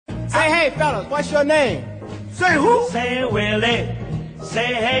Say hey, fellas, what's your name? Say who? Say Willie,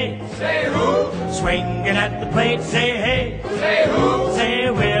 say hey. Say who? Swinging at the plate, say hey. Say who? Say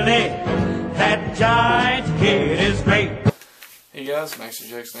Willie, that Giants kid is great. Hey guys,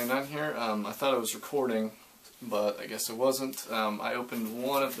 MaxerJax99 here. I thought I was recording, but I guess it wasn't. I opened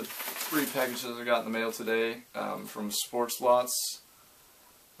one of the 3 packages I got in the mail today from sportlots.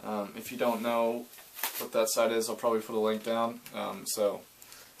 If you don't know what that site is, I'll probably put a link down. So,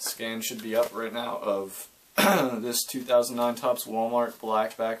 scan should be up right now of this 2009 Topps Walmart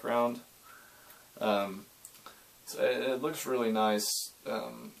black background. It looks really nice.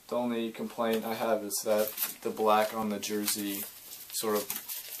 The only complaint I have is that the black on the jersey sort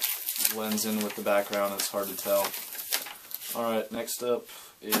of blends in with the background. It's hard to tell. Alright, next up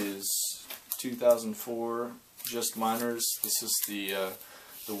is 2004 Just Minors. This is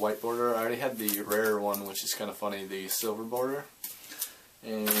the white border. I already had the rare one, which is kind of funny, the silver border.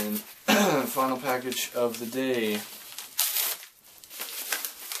 And final package of the day.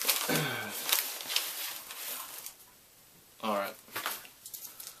 Alright.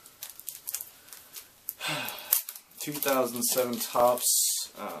 2007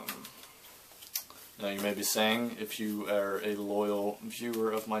 Topps. Now you may be saying, if you are a loyal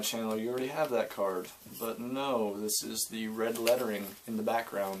viewer of my channel, you already have that card. But no, this is the red lettering in the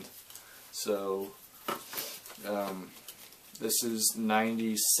background. So, this is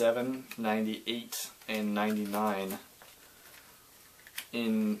 97, 98, and 99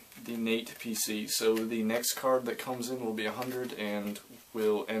 in the Nate PC. So the next card that comes in will be 100 and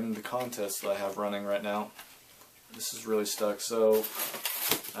will end the contest that I have running right now. This is really stuck. So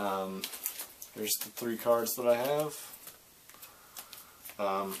here's the 3 cards that I have.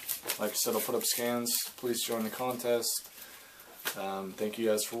 Like I said, I'll put up scans. Please join the contest. Thank you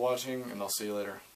guys for watching, and I'll see you later.